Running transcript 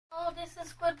this is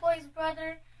Squid Boy's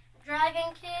brother,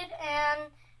 Dragon Kid,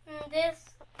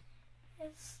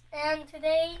 and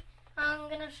today I'm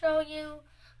gonna show you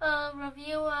a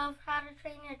review of How to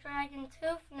Train Your Dragon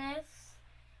Toothless.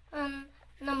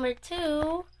 Number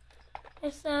 2,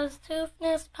 it says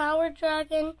Toothless Power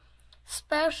Dragon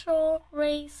Special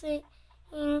Racing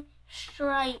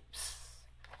Stripes.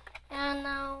 And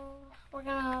now we're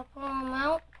gonna pull them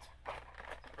out.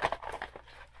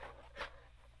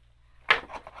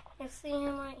 You see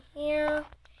him right here.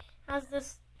 Has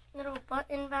this little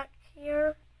button back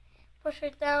here. Push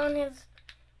it down, his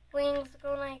wings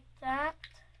go like that.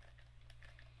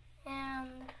 And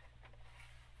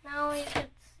now you should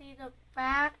see the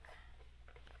back.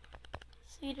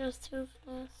 See, there's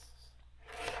Toothless.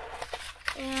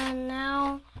 And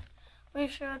now we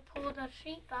should pull the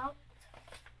sheep out.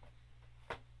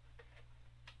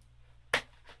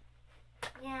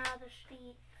 Yeah, the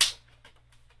sheep.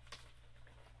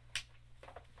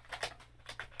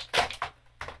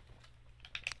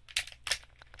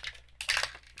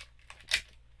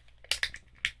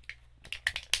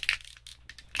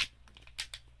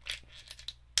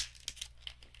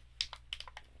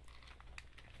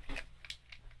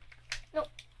 Nope,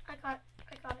 I got it.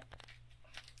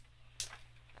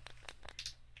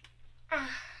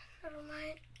 Never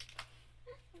mind.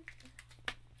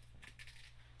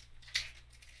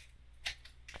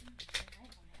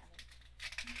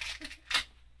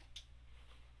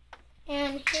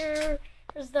 And here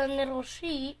is the little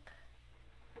sheep.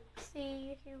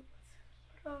 See, if you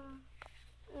from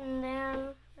and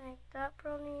then like that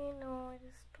probably. No, it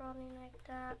is probably like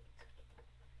that.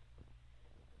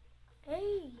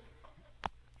 Hey!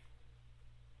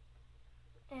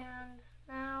 And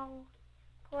now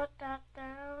put that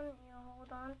down, you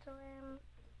hold on to him,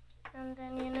 and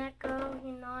then you let go,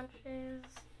 he launches.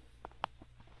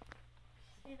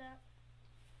 See that?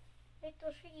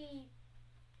 Little sheep.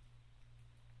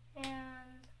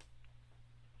 And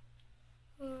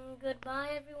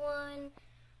goodbye everyone.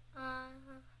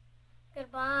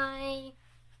 Goodbye.